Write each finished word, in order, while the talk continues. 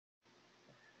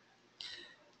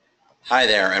Hi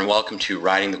there, and welcome to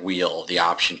Riding the Wheel, the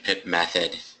Option Pit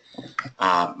Method.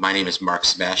 My name is Mark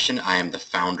Sebastian. I am the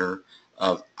founder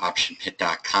of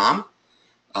OptionPit.com.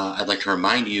 I'd like to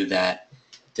remind you that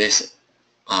this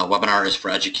webinar is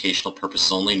for educational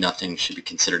purposes only. Nothing should be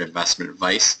considered investment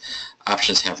advice.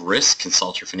 Options have risk.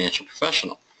 Consult your financial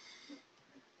professional.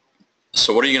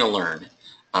 So what are you going to learn?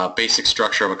 Basic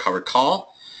structure of a covered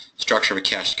call, structure of a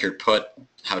cash secured put,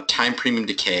 how time premium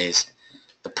decays,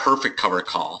 the perfect covered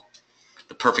call,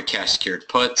 the perfect cash secured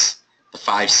puts, the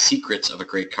 5 secrets of a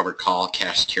great covered call,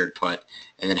 cash secured put,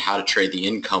 and then how to trade the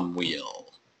income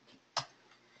wheel.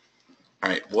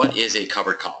 Alright, what is a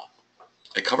covered call?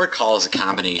 A covered call is a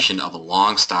combination of a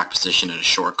long stock position and a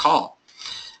short call.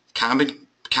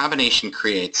 Combination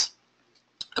creates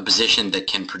a position that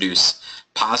can produce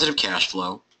positive cash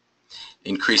flow,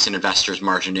 increase an investor's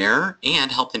margin error,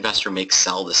 and help the investor make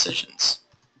sell decisions.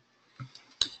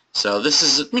 So this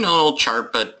is an old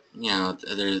chart, but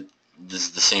this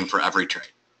is the same for every trade.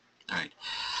 All right.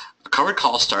 A covered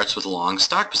call starts with a long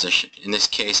stock position. In this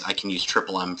case, I can use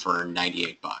M for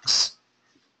 98 bucks.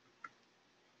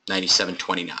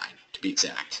 97.29 to be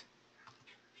exact.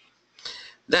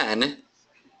 Then,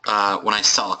 when I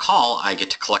sell a call, I get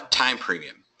to collect time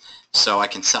premium. So I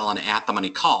can sell an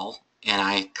at-the-money call, and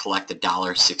I collect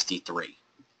 $1.63.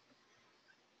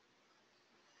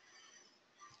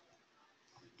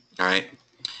 All right.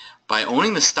 By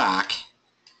owning the stock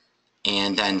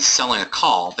and then selling a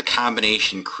call, the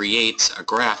combination creates a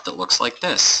graph that looks like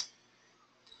this.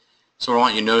 So what I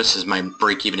want you to notice is my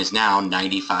break-even is now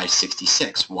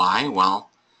 95.66. Why? Well,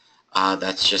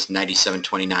 that's just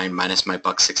 97.29 minus my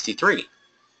 $1.63.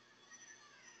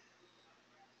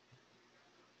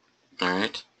 All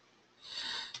right.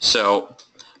 So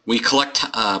we collect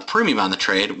premium on the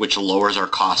trade, which lowers our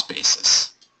cost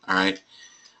basis. All right.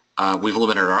 We've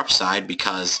limited our upside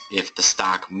because if the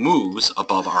stock moves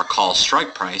above our call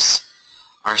strike price,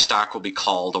 our stock will be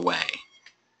called away.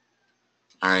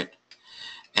 All right.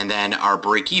 And then our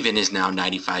break-even is now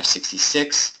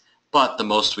 95.66, but the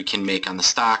most we can make on the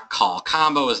stock call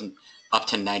combo is up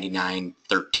to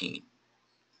 99.13.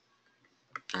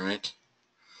 All right.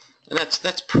 And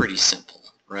that's pretty simple,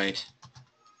 right?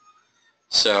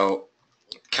 So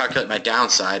calculate my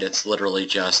downside. It's literally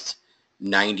just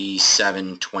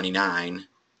 97.29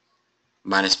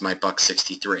 minus my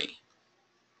 $1.63.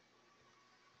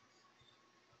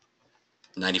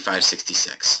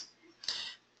 95.66.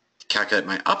 To calculate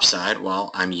my upside, well,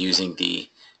 I'm using the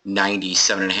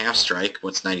 97.5 strike.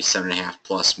 What's 97.5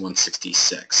 plus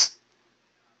 166?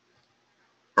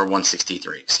 Or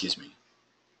 163, excuse me.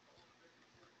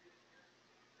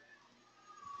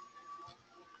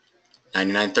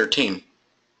 $99.13.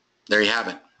 There you have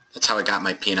it. That's how I got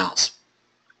my P&Ls.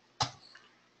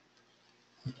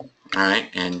 All right,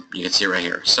 and you can see it right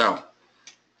here. So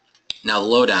now the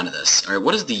lowdown of this. All right,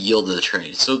 what is the yield of the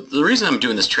trade? So the reason I'm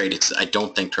doing this trade is I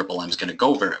don't think M is going to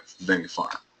go very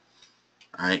far.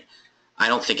 All right, I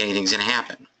don't think anything's going to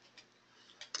happen.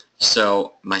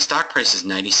 So my stock price is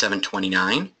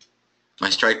 97.29. My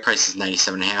strike price is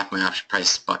 97.5. My option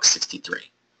price is $1.63.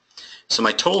 So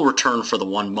my total return for the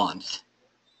 1 month,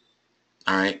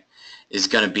 all right, is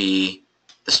going to be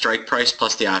the strike price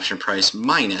plus the option price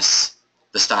minus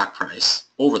the stock price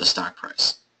over the stock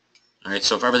price. All right,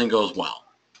 so if everything goes well.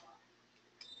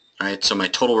 All right, so my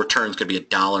total return is going to be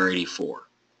 $1.84. All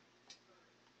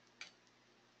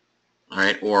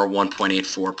right, or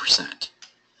 1.84%.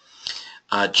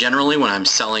 Generally, when I'm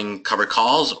selling covered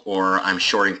calls or I'm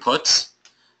shorting puts,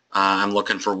 I'm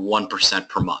looking for 1%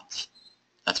 per month.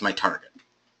 That's my target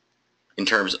in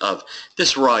terms of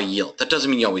this raw yield. That doesn't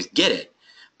mean you always get it,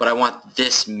 but I want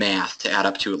this math to add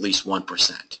up to at least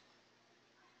 1%.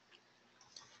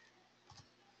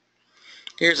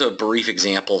 Here's a brief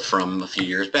example from a few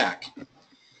years back.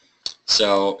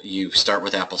 So you start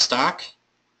with Apple stock.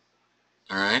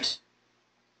 All right.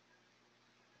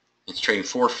 It's trading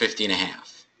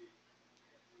 $4.50.5.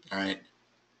 All right.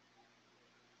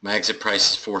 My exit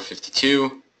price is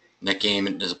 $4.52. Net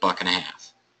gain is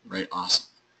 $1.50. Right. Awesome.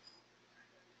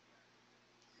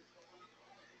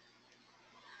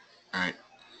 All right.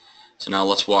 So now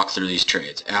let's walk through these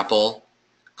trades. Apple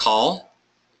call,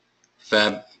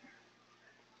 Feb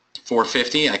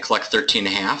 450. I collect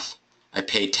 13.5. I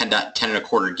pay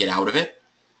 10.25 to get out of it.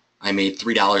 I made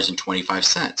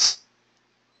 $3.25.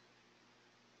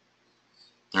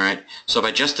 All right. So if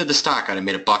I just did the stock, I'd have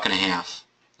made $1.50. All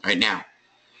right. Now,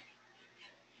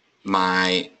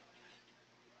 my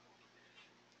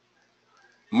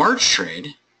March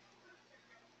trade.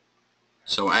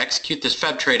 So I execute this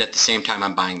Feb trade at the same time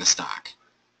I'm buying the stock.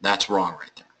 That's wrong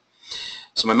right there.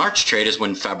 So my March trade is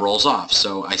when Feb rolls off.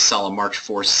 So I sell a March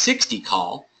 460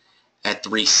 call at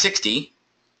 360,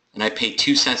 and I pay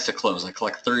 2 cents to close. I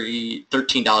collect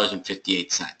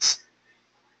 $13.58.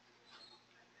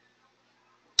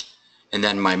 And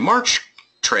then my March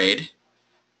trade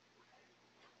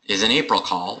is an April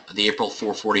call, the April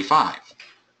 445.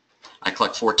 I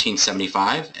collect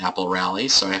 $14.75. Apple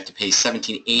rallies, so I have to pay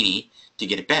 $17.80 to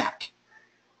get it back.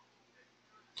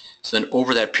 So then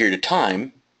over that period of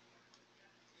time,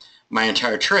 my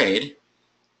entire trade,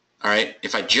 all right,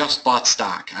 if I just bought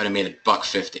stock, I'd have made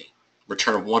 $1.50.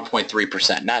 Return of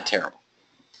 1.3%, not terrible.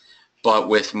 But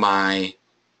with my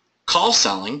call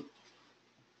selling,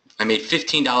 I made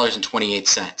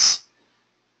 $15.28.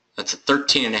 That's a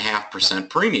 13.5%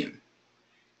 premium.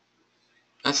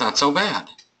 That's not so bad.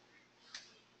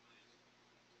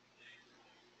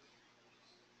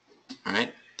 All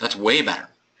right, that's way better.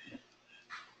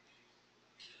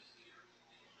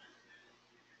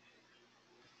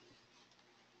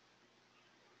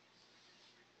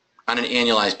 On an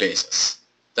annualized basis.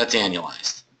 That's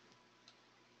annualized.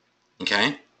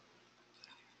 Okay?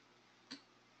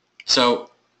 So,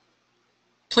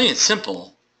 plain and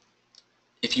simple,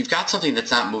 if you've got something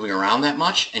that's not moving around that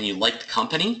much and you like the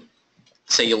company,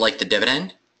 say you like the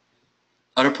dividend,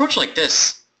 an approach like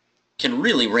this can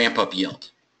really ramp up yield.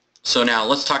 So now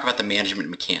let's talk about the management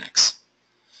mechanics.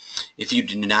 If you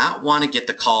do not want to get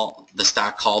the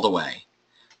stock called away,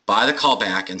 buy the call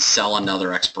back and sell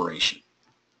another expiration.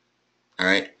 All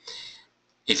right?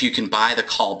 If you can buy the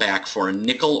call back for a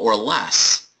nickel or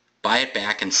less, buy it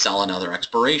back and sell another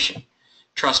expiration.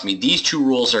 Trust me, these two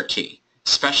rules are key,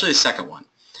 especially the second one.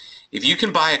 If you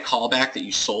can buy a callback that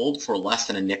you sold for less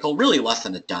than a nickel, really less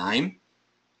than a dime,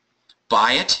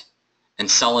 buy it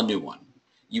and sell a new one.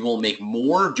 You will make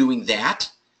more doing that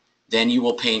than you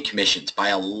will pay in commissions by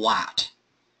a lot.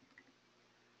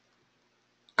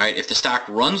 All right, if the stock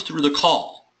runs through the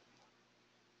call,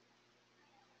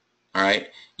 all right,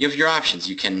 you have your options.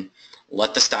 You can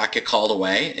let the stock get called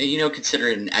away, consider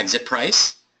it an exit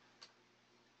price.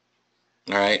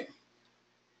 All right,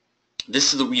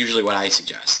 this is usually what I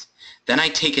suggest. Then I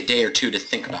take a day or two to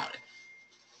think about it.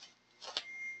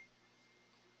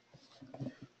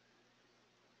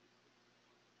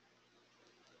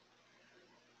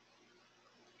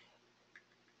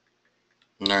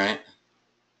 All right.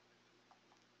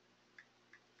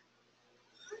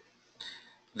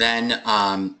 Then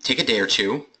take a day or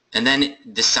two, and then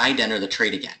decide to enter the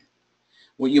trade again.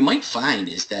 What you might find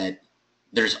is that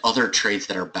there's other trades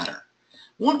that are better.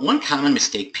 One common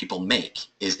mistake people make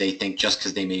is they think just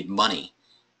because they made money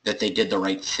that they did the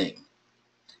right thing.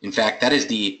 In fact, that is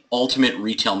the ultimate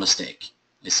retail mistake.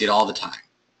 I see it all the time.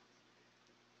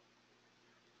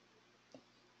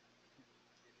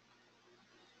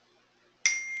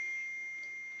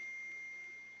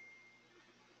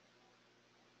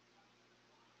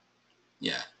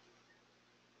 Yeah.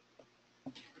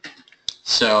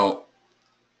 So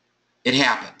it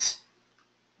happens.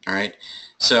 All right.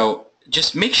 So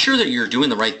just make sure that you're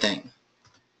doing the right thing.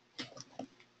 All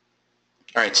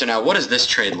right. So now what does this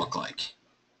trade look like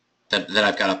that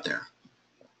I've got up there?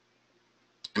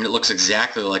 I mean, it looks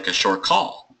exactly like a short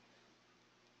call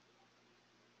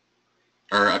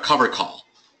or a covered call.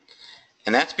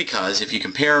 And that's because if you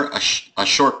compare a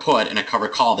short put and a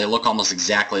covered call, they look almost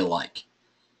exactly alike.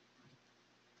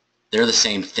 They're the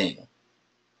same thing,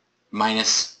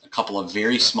 minus a couple of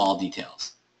very small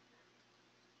details.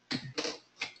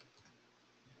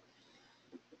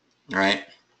 All right.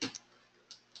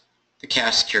 The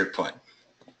cash secured put.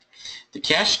 The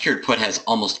cash secured put has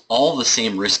almost all the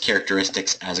same risk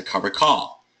characteristics as a covered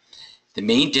call. The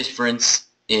main difference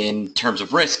in terms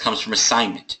of risk comes from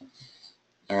assignment.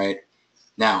 All right.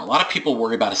 Now, a lot of people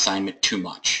worry about assignment too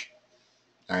much.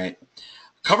 All right.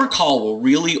 Covered call will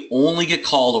really only get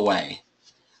called away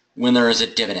when there is a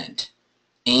dividend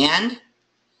and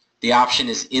the option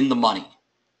is in the money.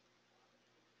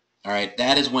 All right.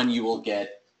 That is when you will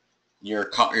get your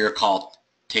call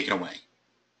taken away.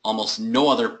 Almost no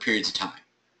other periods of time.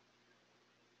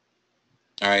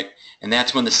 All right. And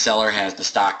that's when the seller has the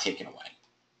stock taken away.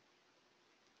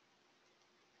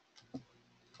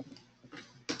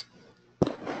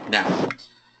 Now,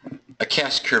 a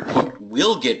cash secured put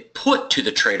will get put to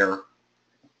the trader, all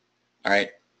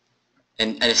right?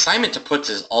 And an assignment to puts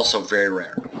is also very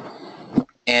rare.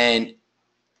 And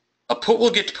a put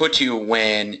will get put to you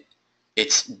when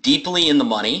it's deeply in the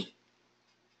money,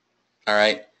 all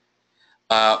right?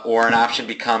 Or an option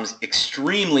becomes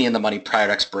extremely in the money prior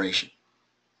to expiration,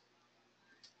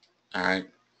 all right?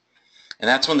 And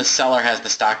that's when the seller has the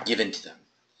stock given to them.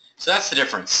 So that's the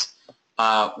difference.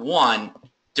 One,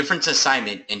 difference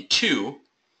assignment, and two,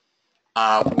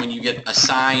 When you get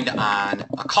assigned on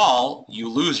a call, you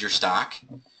lose your stock.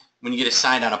 When you get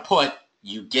assigned on a put,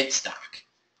 you get stock.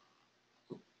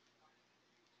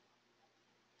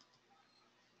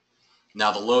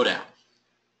 Now the lowdown.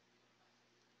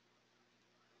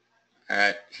 All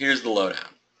right, here's the lowdown.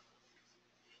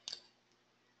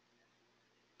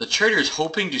 The trader is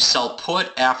hoping to sell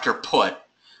put after put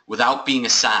without being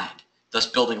assigned, thus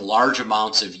building large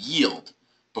amounts of yield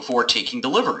before taking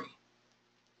delivery.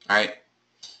 All right.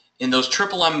 In those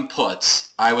triple M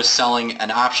puts, I was selling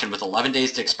an option with 11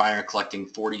 days to expire and collecting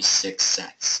 46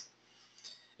 cents.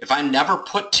 If I never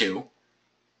put to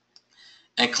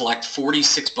and collect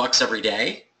 46 bucks every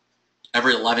day,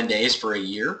 every 11 days for a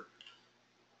year,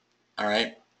 all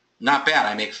right, not bad.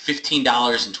 I make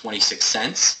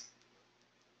 $15.26.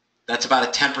 That's about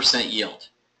a 10% yield.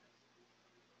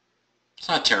 It's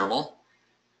not terrible.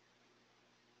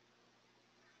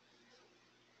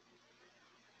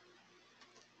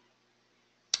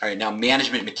 All right, now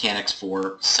management mechanics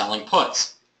for selling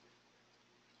puts.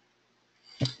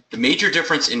 The major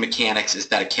difference in mechanics is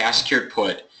that a cash secured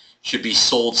put should be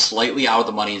sold slightly out of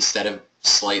the money instead of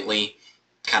slightly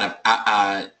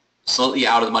slightly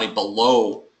out of the money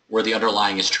below where the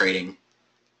underlying is trading,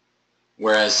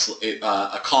 whereas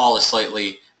a call is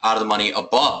slightly out of the money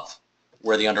above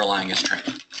where the underlying is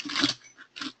trading.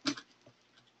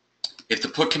 If the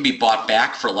put can be bought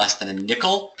back for less than a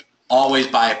nickel, always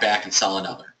buy it back and sell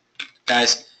another.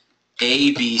 Guys,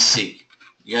 ABC.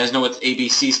 You guys know what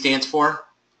ABC stands for?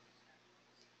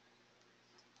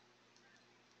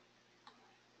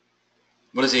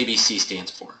 What does ABC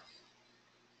stands for?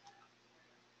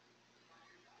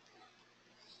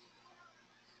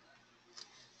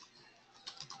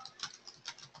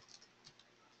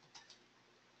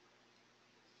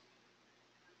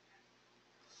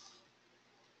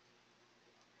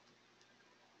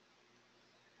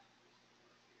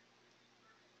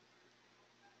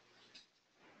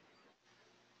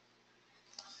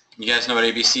 You guys know what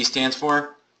ABC stands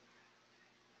for?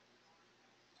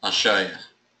 I'll show you.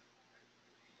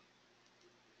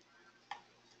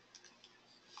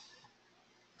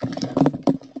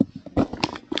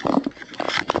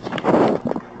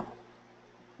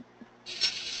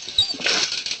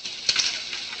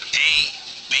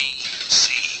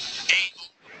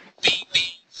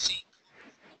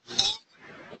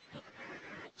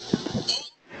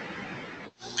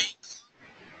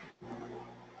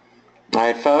 All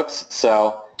right, folks,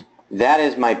 so that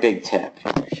is my big tip.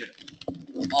 You should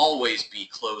always be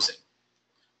closing.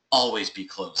 Always be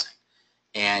closing.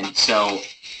 And so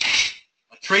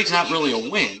a trade's not really a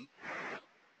win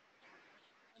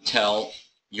until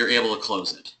you're able to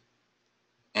close it.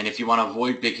 And if you want to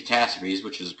avoid big catastrophes,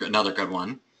 which is another good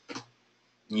one,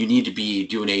 you need to be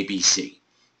doing ABC.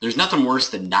 There's nothing worse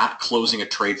than not closing a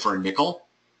trade for a nickel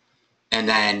and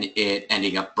then it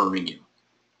ending up burning you.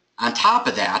 On top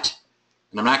of that,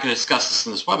 and I'm not going to discuss this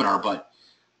in this webinar, but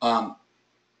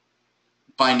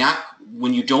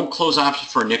when you don't close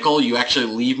options for a nickel, you actually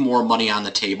leave more money on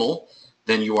the table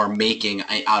than you are making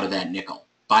out of that nickel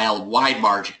by a wide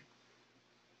margin.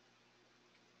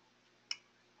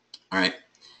 All right.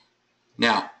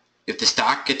 Now, if the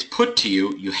stock gets put to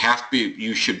you, you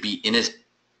should be in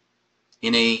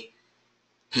a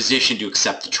position to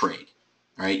accept the trade.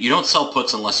 All right. You don't sell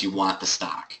puts unless you want the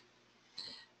stock.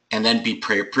 And then be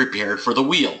prepared for the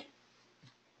wheel.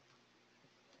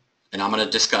 And I'm going to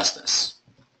discuss this.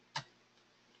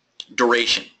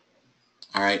 Duration.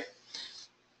 All right.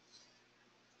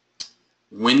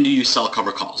 When do you sell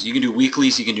cover calls? You can do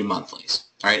weeklies, you can do monthlies.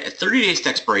 All right. At 30 days to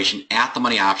expiration, at the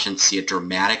money options see a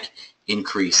dramatic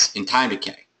increase in time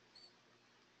decay.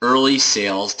 Early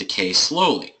sales decay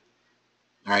slowly.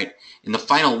 All right. In the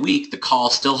final week, the call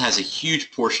still has a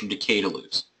huge portion decay to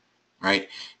lose. Right?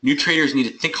 New traders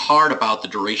need to think hard about the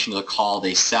duration of the call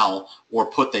they sell or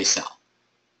put they sell.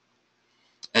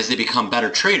 As they become better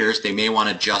traders, they may want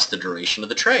to adjust the duration of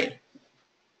the trade.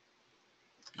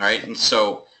 All right, and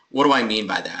so what do I mean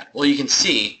by that? Well, you can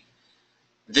see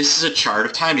this is a chart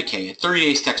of time decay. At 30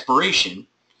 days to expiration,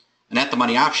 and at the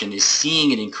money option is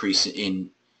seeing an increase in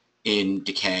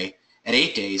decay. At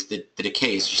 8 days, the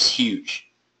decay is just huge.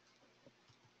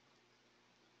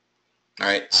 All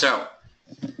right, so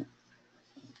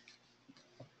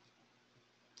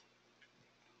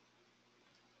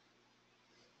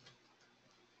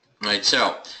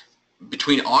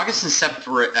between August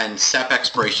and SEP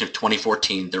expiration of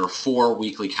 2014, there were 4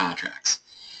 weekly contracts.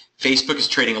 Facebook is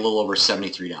trading a little over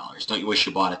 $73. Don't you wish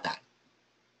you bought it then?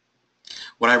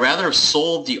 Would I rather have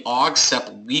sold the AUG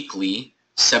SEP weekly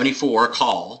 74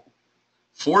 call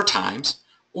 4 times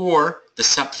or the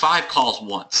SEP 5 calls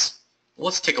once? Well,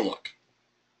 let's take a look.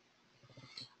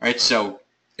 All right, so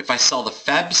if I sell the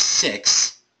Feb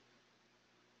 6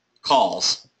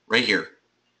 calls right here,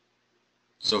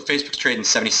 so Facebook's trading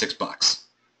 76 bucks.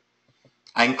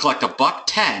 I can collect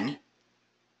 $1.10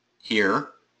 here.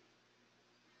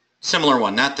 Similar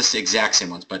one, not the exact same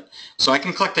ones, but so I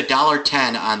can collect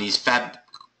 $1.10 on these Feb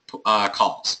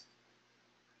calls.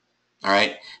 All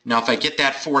right. Now, if I get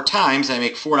that 4 times, I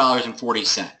make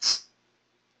 $4.40.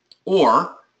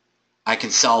 Or I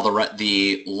can sell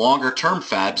the longer term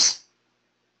Febs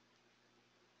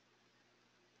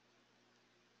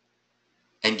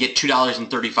and get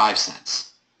 $2.35.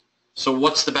 So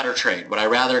what's the better trade? Would I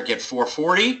rather get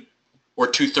 $4.40 or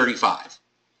 $2.35?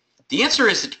 The answer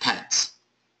is it depends.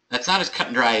 That's not as cut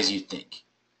and dry as you think.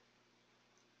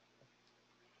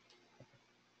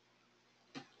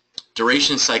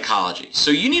 Duration psychology.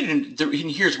 So you need to,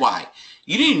 here's why.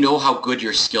 You need to know how good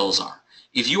your skills are.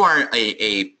 If you are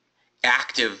a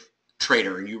active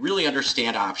trader and you really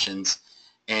understand options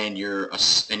and you're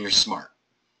smart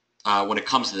when it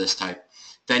comes to this type,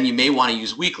 then you may want to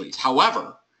use weeklies.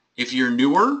 However, if you're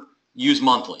newer, use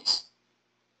monthlies.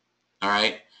 All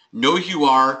right? Know who you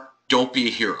are. Don't be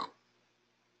a hero.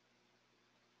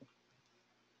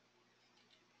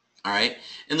 All right?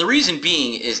 And the reason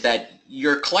being is that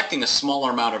you're collecting a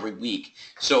smaller amount every week.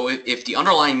 So if the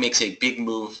underlying makes a big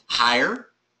move higher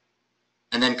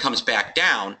and then comes back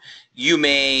down, you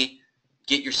may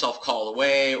get yourself called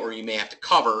away or you may have to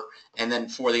cover and then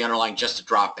for the underlying just to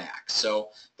drop back. So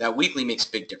that weekly makes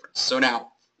a big difference. So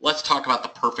now let's talk about the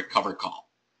perfect covered call.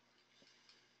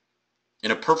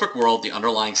 In a perfect world, the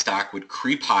underlying stock would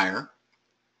creep higher.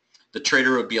 The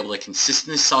trader would be able to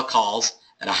consistently sell calls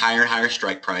at a higher and higher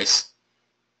strike price,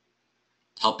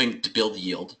 helping to build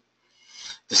yield.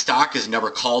 The stock is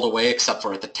never called away except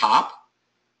for at the top,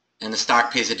 and the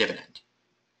stock pays a dividend.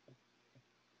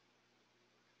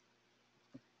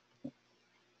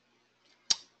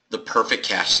 The perfect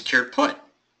cash secured put.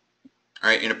 All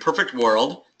right, in a perfect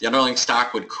world, the underlying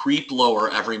stock would creep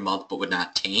lower every month but would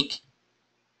not tank.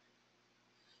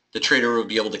 The trader would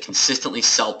be able to consistently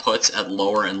sell puts at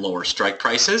lower and lower strike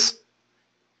prices.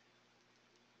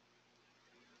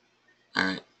 All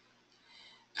right,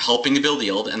 helping to build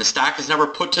yield, and the stock is never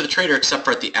put to the trader except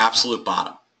for at the absolute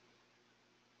bottom.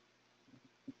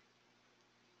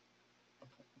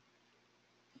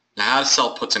 Now, how to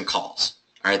sell puts and calls.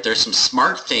 All right, there's some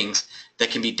smart things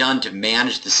that can be done to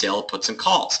manage the sale of puts and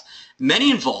calls.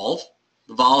 Many involve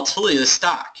the volatility of the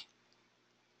stock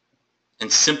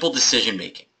and simple decision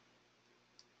making.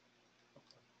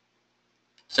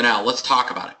 So now let's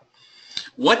talk about it.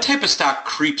 What type of stock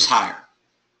creeps higher?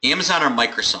 Amazon or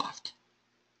Microsoft?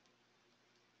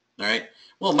 All right.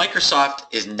 Well, Microsoft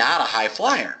is not a high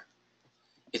flyer.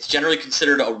 It's generally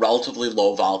considered a relatively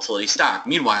low volatility stock.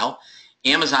 Meanwhile,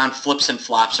 Amazon flips and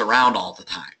flops around all the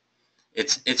time.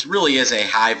 It really is a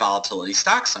high volatility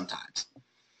stock sometimes.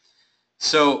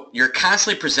 So you're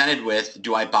constantly presented with,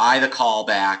 do I buy the call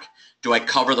back? Do I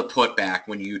cover the put back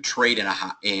when you trade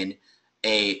in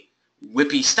a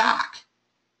whippy stock,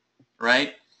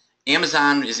 right?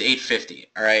 Amazon is $8.50,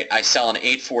 all right? I sell an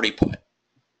 $8.40 put.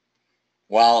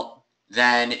 Well,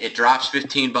 then it drops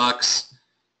 15 bucks.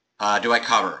 Do I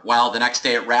cover? Well, the next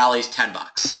day it rallies 10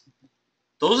 bucks.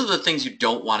 Those are the things you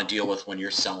don't want to deal with when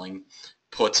you're selling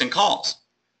puts and calls.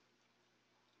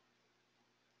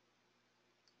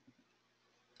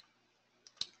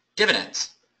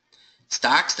 Dividends.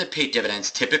 Stocks that pay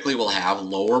dividends typically will have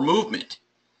lower movement.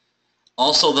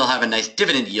 Also, they'll have a nice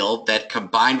dividend yield that,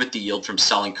 combined with the yield from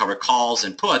selling covered calls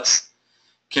and puts,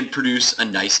 can produce a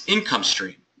nice income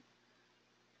stream.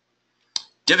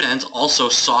 Dividends also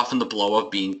soften the blow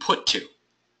of being put to.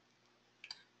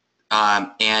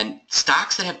 And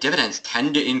stocks that have dividends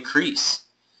tend to increase.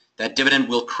 That dividend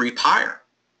will creep higher.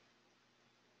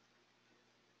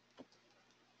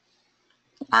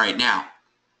 All right, now,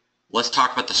 let's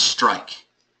talk about the strike.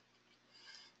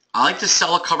 I like to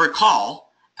sell a covered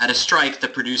call at a strike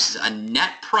that produces a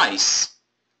net price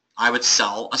I would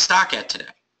sell a stock at today.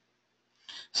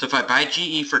 So if I buy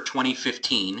GE for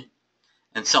 2015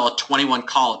 and sell a 21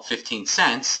 call at 15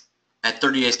 cents at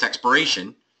 30 days to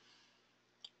expiration,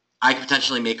 I could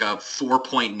potentially make a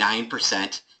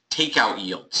 4.9% takeout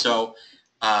yield. So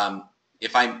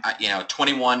if I'm,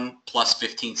 21 plus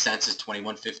 15 cents is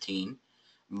 21.15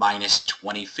 minus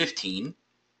 2015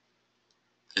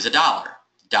 is $1.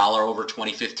 $1 over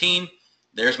 2015,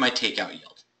 there's my takeout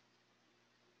yield.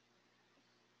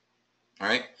 All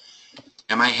right.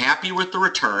 Am I happy with the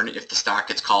return if the stock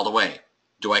gets called away?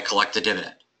 Do I collect a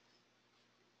dividend?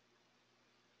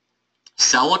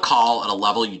 Sell a call at a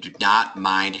level you do not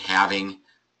mind having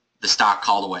the stock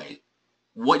called away.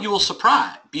 What you will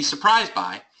be surprised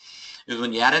by is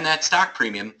when you add in that stock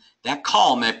premium, that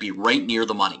call might be right near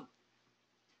the money.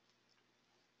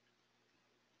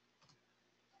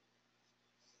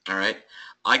 All right.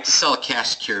 I like to sell a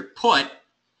cash secured put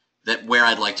that where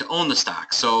I'd like to own the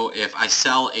stock. So if I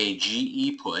sell a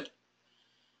GE put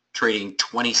trading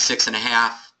 26 and a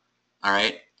half, all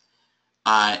right,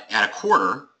 at a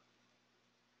quarter,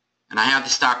 and I have the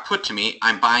stock put to me,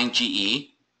 I'm buying GE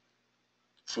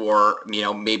for,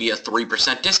 maybe a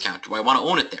 3% discount. Do I want to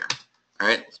own it there? All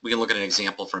right, we can look at an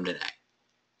example from today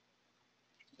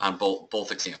on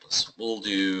both examples. We'll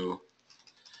do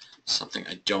something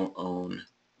I don't own,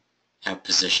 have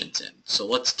positions in. So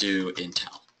let's do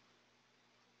Intel.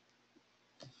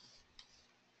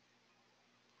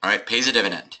 All right, pays a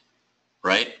dividend,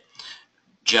 right?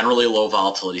 Generally low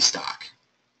volatility stock.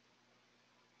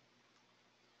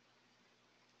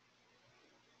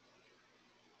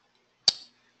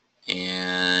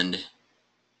 And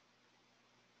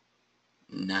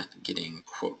not getting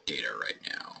quote data right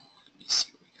now. Let me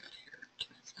see what we got here.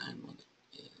 Can I find one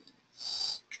that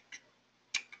is?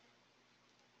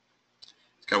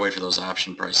 Gotta wait for those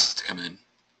option prices to come in.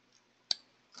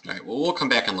 All right, well, we'll come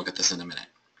back and look at this in a minute.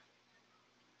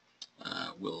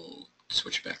 We'll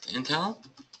switch back to Intel.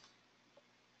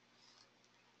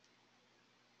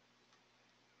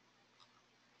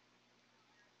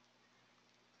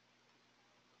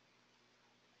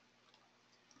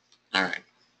 All right.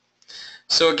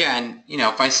 So again,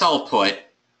 if I sell a put,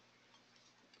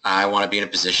 I want to be in a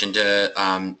position to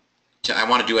I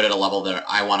want to do it at a level that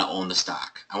I want to own the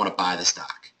stock. I want to buy the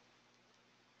stock.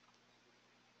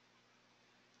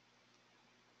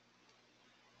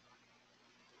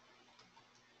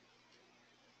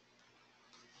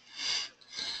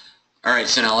 All right,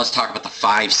 so now let's talk about the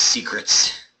 5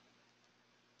 secrets,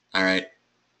 all right,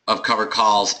 of covered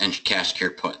calls and cash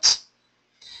secured puts.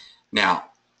 Now,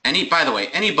 by the way,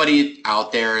 anybody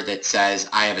out there that says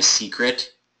I have a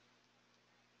secret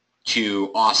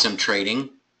to awesome trading,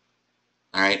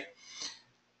 all right,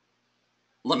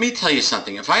 let me tell you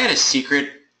something. If I had a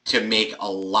secret to make a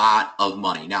lot of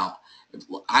money, now,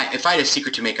 if I had a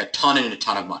secret to make a ton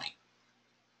of money,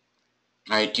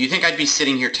 all right, do you think I'd be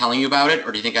sitting here telling you about it,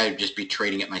 or do you think I'd just be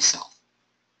trading it myself?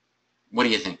 What do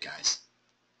you think, guys?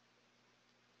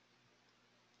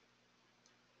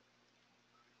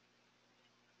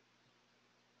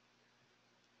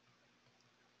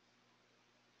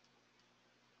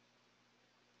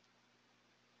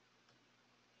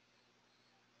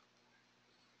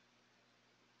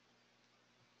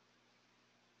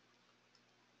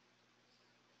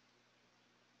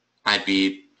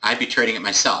 I'd be trading it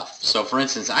myself. So for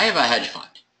instance, I have a hedge fund,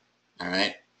 all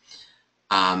right?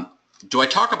 Do I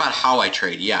talk about how I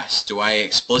trade? Yes. Do I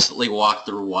explicitly walk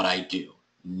through what I do?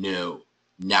 No,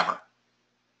 never.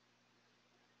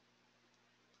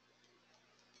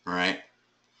 All right?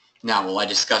 Now, will I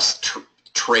discuss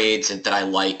trades that I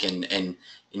like and in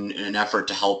an effort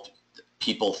to help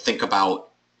people think about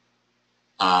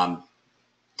how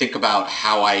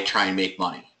I try and make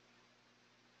money?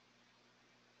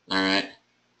 All right?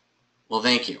 Well,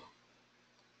 thank you.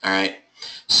 All right?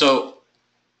 So,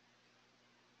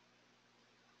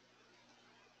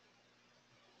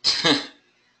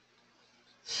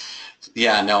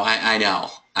 yeah, no, I know.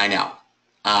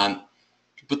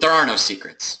 But there are no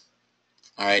secrets.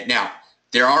 All right, now,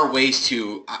 there are ways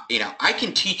to, I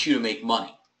can teach you to make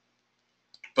money,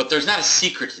 but there's not a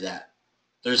secret to that.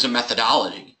 There's a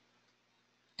methodology,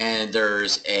 and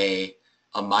there's a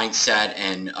mindset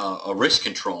and a risk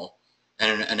control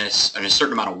and a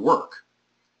certain amount of work.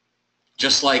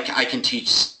 Just like I can teach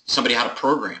somebody how to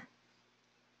program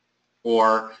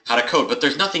or how to code, but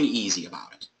there's nothing easy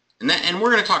about it. And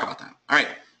we're going to talk about that. All right.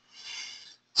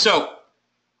 So,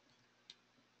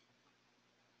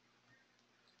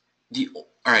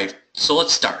 all right, so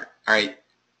let's start. All right,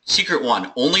 secret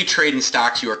 1, only trade in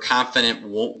stocks you are confident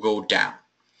won't go down.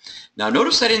 Now,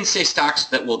 notice I didn't say stocks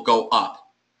that will go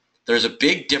up. There's a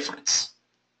big difference.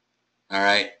 All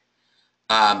right,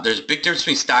 there's a big difference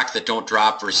between stocks that don't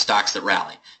drop versus stocks that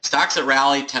rally. Stocks that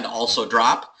rally tend to also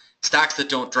drop. Stocks that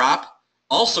don't drop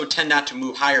also tend not to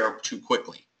move higher too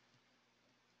quickly.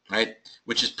 All right,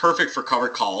 which is perfect for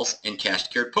covered calls and cash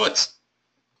secured puts.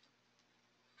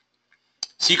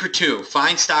 Secret 2,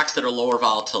 find stocks that are lower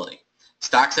volatility.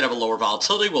 Stocks that have a lower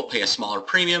volatility will pay a smaller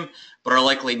premium, but are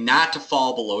likely not to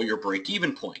fall below your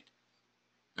break-even point.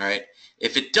 All right.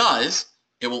 If it does,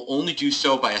 it will only do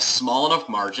so by a small enough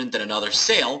margin that another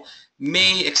sale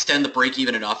may extend the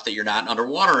break-even enough that you're not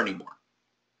underwater anymore.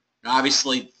 Now,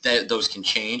 obviously, those can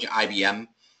change. IBM,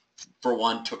 for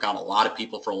one, took out a lot of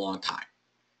people for a long time.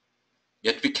 You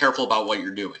have to be careful about what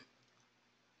you're doing.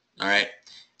 All right.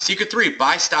 Secret 3,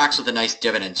 buy stocks with a nice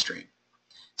dividend stream.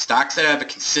 Stocks that have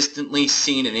consistently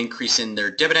seen an increase in their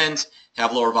dividends,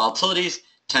 have lower volatilities,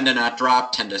 tend to not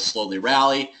drop, tend to slowly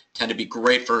rally, tend to be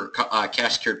great for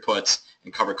cash secured puts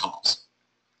and covered calls.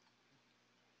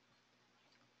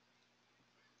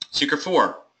 Secret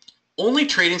 4, only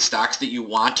trade in stocks that you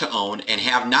want to own and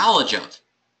have knowledge of.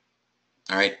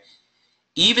 All right.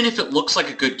 Even if it looks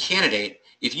like a good candidate,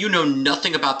 if you know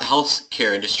nothing about the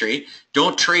healthcare industry,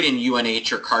 don't trade in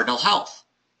UNH or Cardinal Health.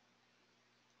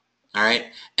 All right.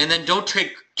 And then don't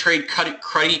trade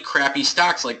cruddy, crappy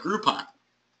stocks like Groupon.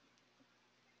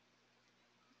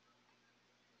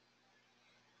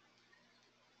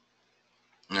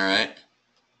 All right.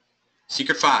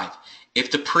 Secret 5,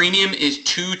 if the premium is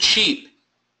too cheap,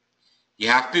 you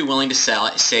have to be willing to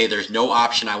say there's no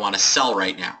option I want to sell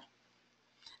right now.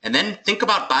 And then think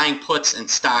about buying puts and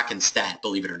stock instead,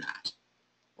 believe it or not,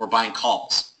 or buying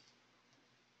calls.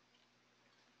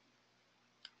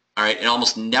 All right, it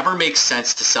almost never makes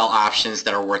sense to sell options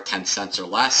that are worth 10 cents or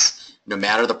less, no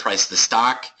matter the price of the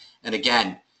stock. And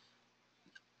again,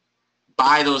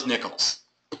 buy those nickels.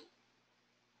 All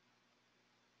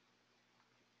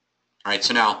right,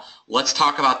 so now let's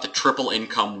talk about the triple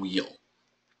income wheel.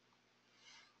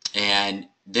 And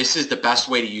this is the best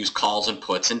way to use calls and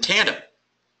puts in tandem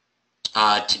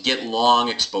to get long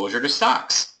exposure to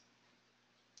stocks.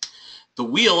 The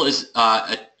wheel is,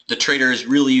 the trader is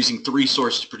really using 3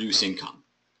 sources to produce income.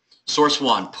 Source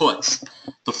 1, puts.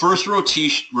 The first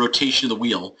rotation of the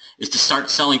wheel is to start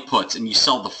selling puts, and you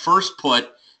sell the first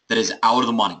put that is out of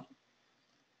the money.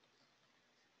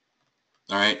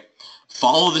 All right.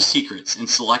 Follow the secrets in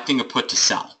selecting a put to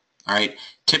sell. All right.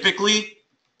 Typically,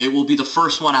 it will be the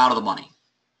first one out of the money.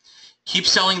 Keep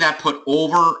selling that put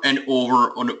over and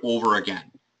over and over again.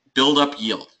 Build up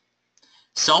yield.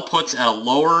 Sell puts at a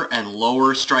lower and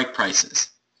lower strike prices.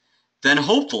 Then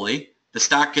hopefully the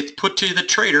stock gets put to the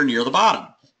trader near the bottom.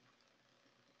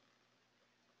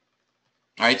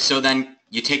 All right, so then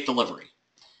you take delivery.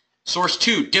 Source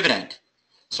 2, dividend.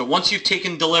 So once you've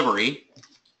taken delivery,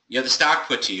 you have the stock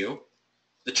put to you,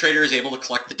 the trader is able to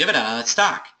collect the dividend on that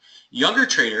stock. Younger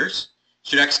traders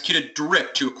should execute a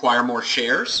drip to acquire more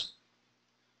shares.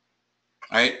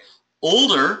 All right.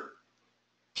 Older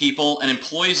people and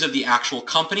employees of the actual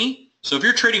company. So if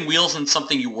you're trading wheels on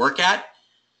something you work at,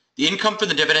 the income from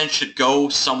the dividend should go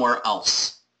somewhere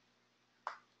else.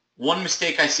 One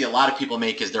mistake I see a lot of people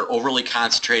make is they're overly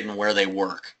concentrated on where they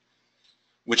work,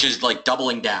 which is like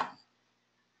doubling down.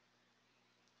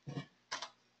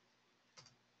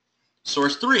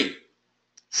 Source 3,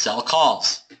 sell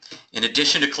calls. In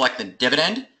addition to collecting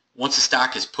dividend, once the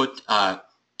stock is put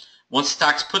Once the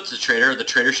stock's put to the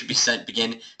trader should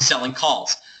begin selling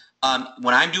calls.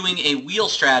 When I'm doing a wheel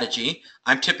strategy,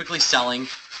 I'm typically selling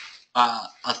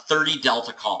a 30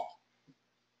 delta call.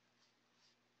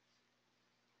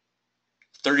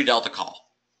 30 delta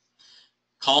call.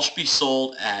 Call should be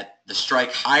sold at the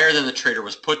strike higher than the trader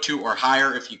was put to, or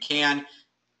higher if you can.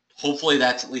 Hopefully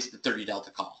that's at least the 30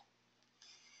 delta call.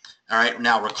 All right,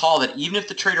 now recall that even if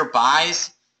the trader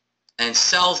buys and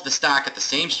sells the stock at the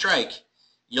same strike,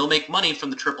 you'll make money from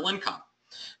the triple income.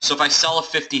 So if I sell a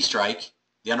 50 strike,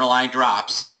 the underlying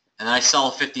drops, and then I sell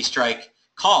a 50 strike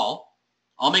call,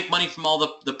 I'll make money from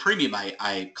all the premium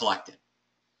I collected.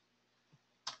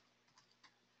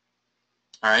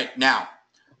 All right, now,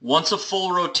 once a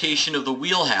full rotation of the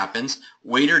wheel happens,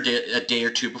 wait a day or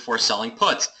two before selling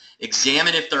puts.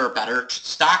 Examine if there are better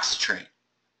stocks to trade.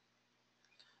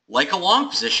 Like a long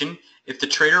position, if the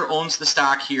trader owns the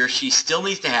stock, he or she still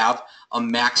needs to have a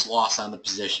max loss on the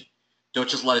position. Don't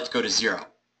just let it go to zero.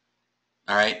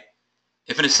 All right?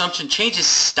 If an assumption changes,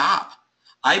 stop.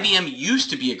 IBM used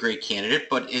to be a great candidate,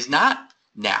 but is not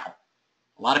now.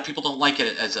 A lot of people don't like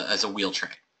it as a wheel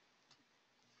trade.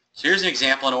 So here's an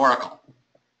example in Oracle.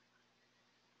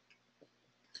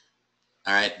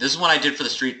 All right, this is what I did for the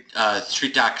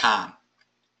street.com.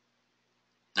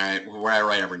 All right, where I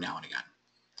write every now and again.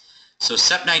 So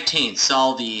SEP 19,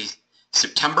 sell the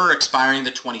September expiring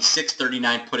the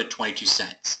 26.39 put at 22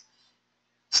 cents.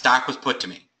 Stock was put to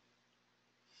me.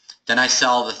 Then I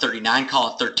sell the 39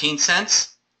 call at 13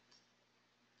 cents.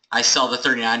 I sell the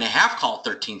 39.5 call at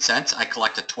 13 cents. I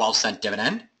collect a 12-cent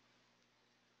dividend.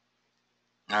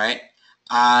 All right.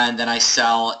 And then I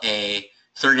sell a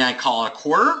 39 call at a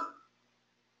quarter.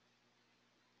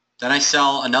 Then I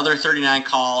sell another 39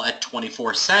 call at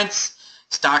 24 cents.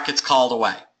 Stock gets called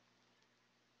away.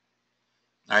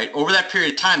 All right. Over that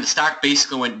period of time, the stock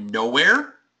basically went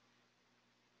nowhere.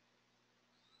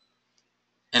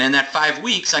 And in that 5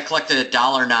 weeks, I collected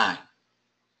 $1.09.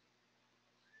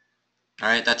 All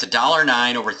right. That's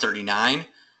 $1.09 over 39,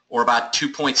 or about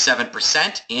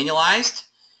 2.7% annualized,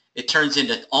 it turns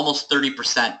into almost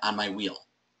 30% on my wheel.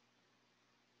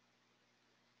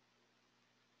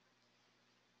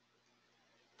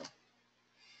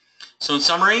 So in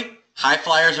summary, high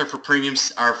flyers are for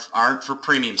premiums, aren't for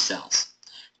premium sales.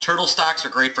 Turtle stocks are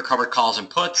great for covered calls and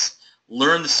puts.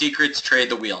 Learn the secrets, trade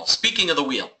the wheel. Speaking of the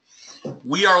wheel,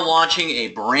 we are launching a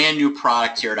brand new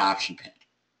product here at Option Pit.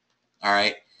 All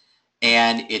right,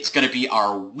 and it's going to be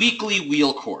our weekly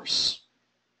wheel course.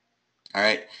 All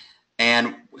right,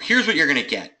 and here's what you're going to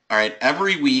get. All right,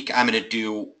 every week I'm going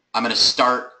to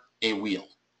start a wheel.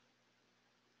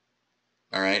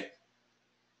 All right.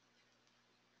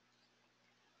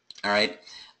 All right.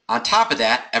 On top of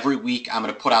that, every week I'm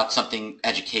going to put out something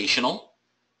educational.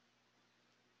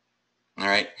 All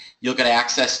right. You'll get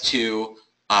access to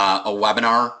a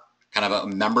webinar, kind of a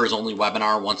members-only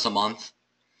webinar once a month.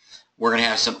 We're going to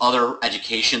have some other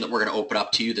education that we're going to open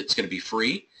up to you that's going to be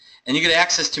free. And you get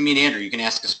access to me and Andrew. You can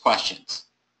ask us questions.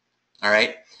 All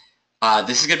right.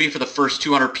 This is going to be for the first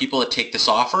 200 people that take this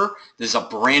offer. This is a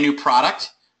brand new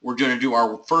product. We're going to do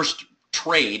our first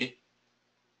trade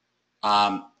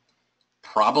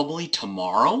probably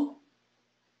tomorrow,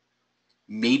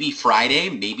 maybe Friday,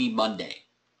 maybe Monday.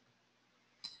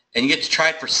 And you get to try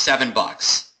it for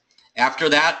 $7. After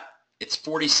that, it's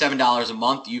 $47 a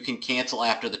month. You can cancel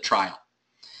after the trial.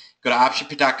 Go to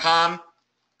optionpit.com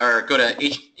or go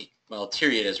to well, here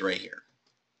it is right here.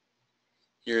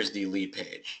 Here's the lead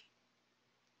page.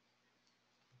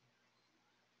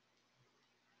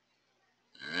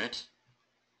 All right.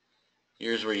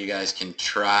 Here's where you guys can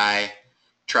try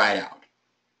it out.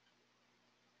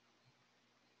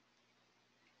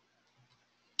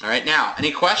 All right, now,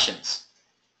 any questions?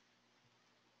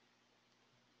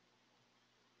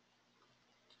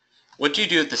 What do you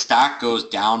do if the stock goes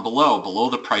down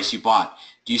below the price you bought?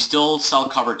 Do you still sell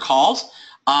covered calls?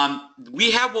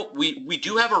 We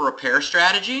do have a repair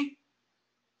strategy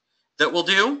that we'll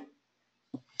do.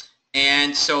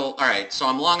 And so, all right, so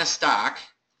I'm long a stock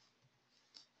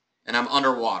and I'm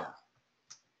underwater.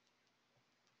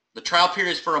 The trial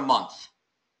period is for a month.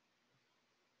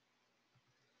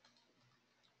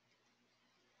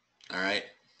 All right,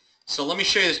 so let me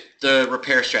show you the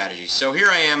repair strategy. So here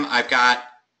I am, I've got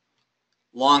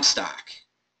long stock.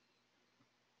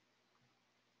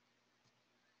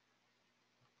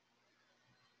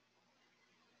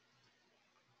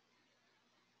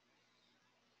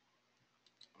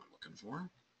 What I'm looking for.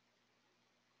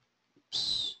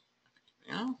 Oops.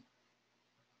 Yeah.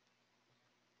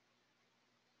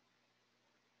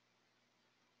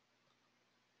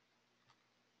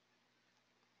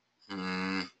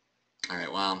 All right,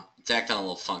 well, it's acting a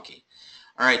little funky.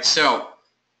 All right, so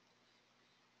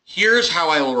here's how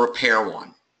I will repair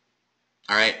one.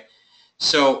 All right,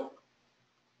 so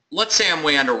let's say I'm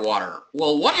way underwater.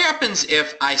 Well, what happens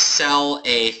if I sell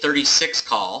a 36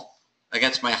 call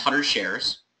against my 100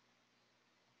 shares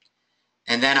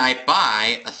and then I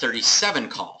buy a 37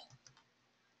 call?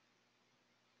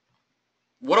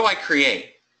 What do I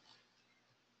create?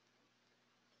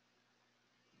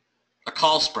 A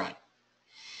call spread.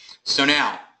 So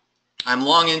now, I'm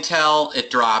long Intel, it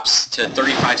drops to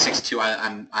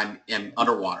 35.62, I'm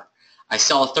underwater. I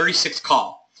sell a 36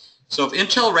 call. So if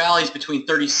Intel rallies between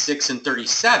 36 and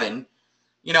 37,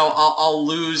 you know, I'll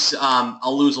lose a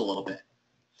little bit.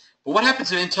 But what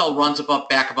happens if Intel runs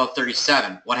back above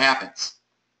 37? What happens?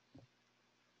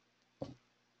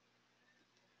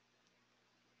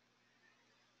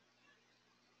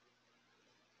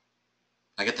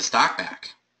 I get the stock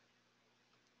back.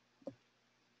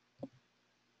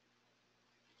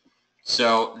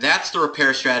 So that's the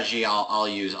repair strategy I'll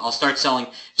use. I'll start selling,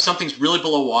 if something's really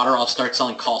below water, I'll start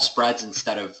selling call spreads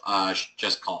instead of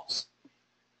just calls.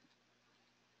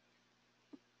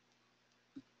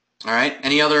 All right,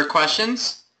 any other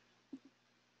questions?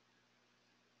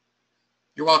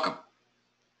 You're welcome. All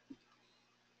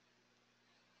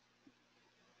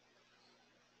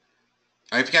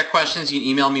right, if you got questions, you can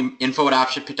email me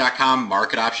info@optionpit.com,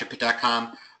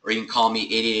 mark@optionpit.com, or you can call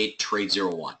me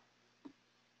 888-TRADE-01.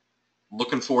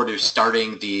 Looking forward to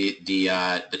starting the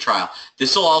trial.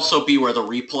 This will also be where the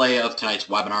replay of tonight's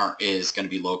webinar is going to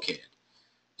be located.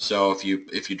 So if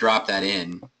you drop that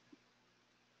in,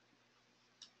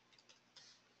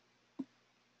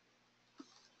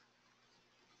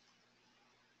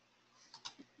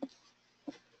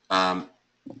 I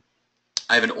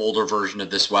have an older version of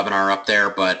this webinar up there,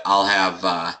 but I'll have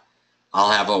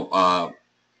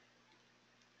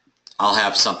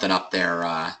something up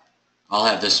there. I'll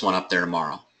have this one up there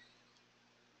tomorrow.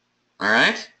 All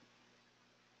right.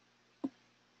 All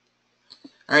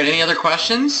right, any other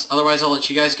questions? Otherwise, I'll let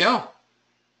you guys go.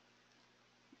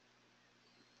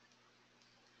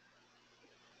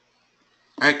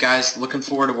 All right, guys, looking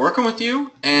forward to working with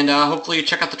you, and hopefully you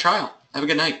check out the trial. Have a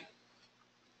good night.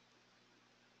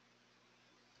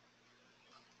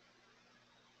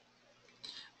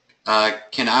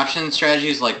 Can option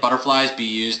strategies like butterflies be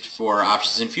used for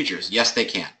options in futures? Yes, they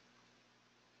can.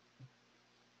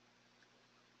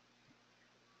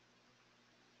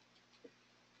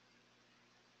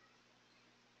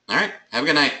 All right, have a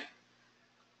good night.